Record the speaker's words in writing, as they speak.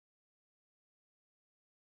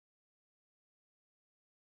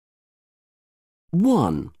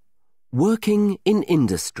1. Working in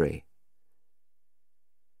industry.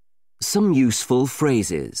 Some useful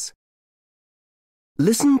phrases.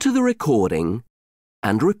 Listen to the recording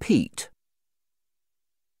and repeat.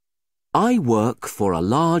 I work for a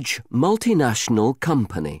large multinational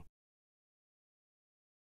company.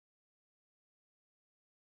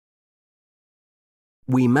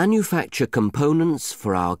 We manufacture components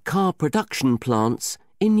for our car production plants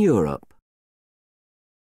in Europe.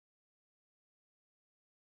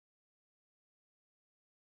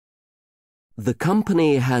 The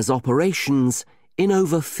company has operations in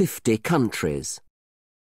over 50 countries.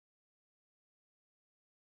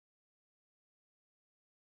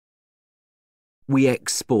 We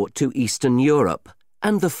export to Eastern Europe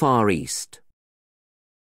and the Far East.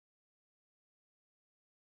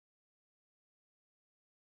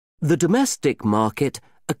 The domestic market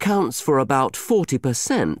accounts for about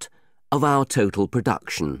 40% of our total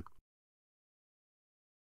production.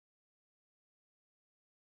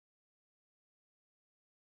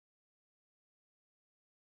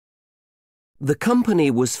 The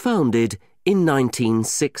company was founded in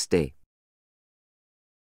 1960.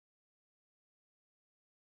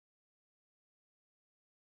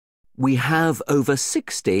 We have over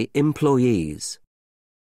 60 employees.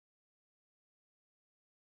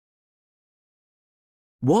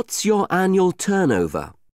 What's your annual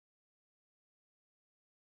turnover?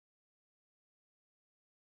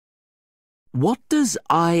 What does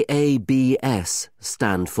IABS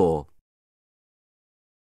stand for?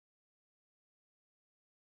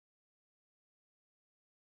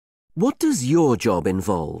 What does your job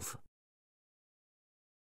involve?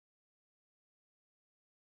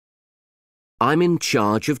 I'm in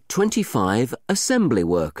charge of 25 assembly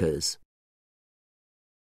workers.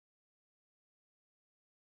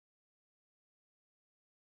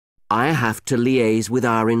 I have to liaise with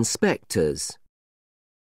our inspectors.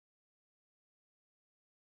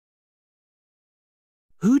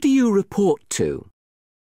 Who do you report to?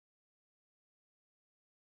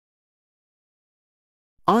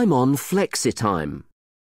 I'm on flexi-time.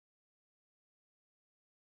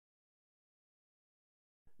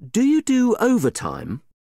 Do you do overtime?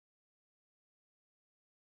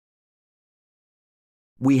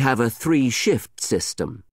 We have a 3-shift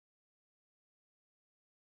system.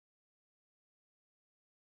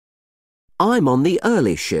 I'm on the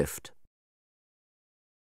early shift.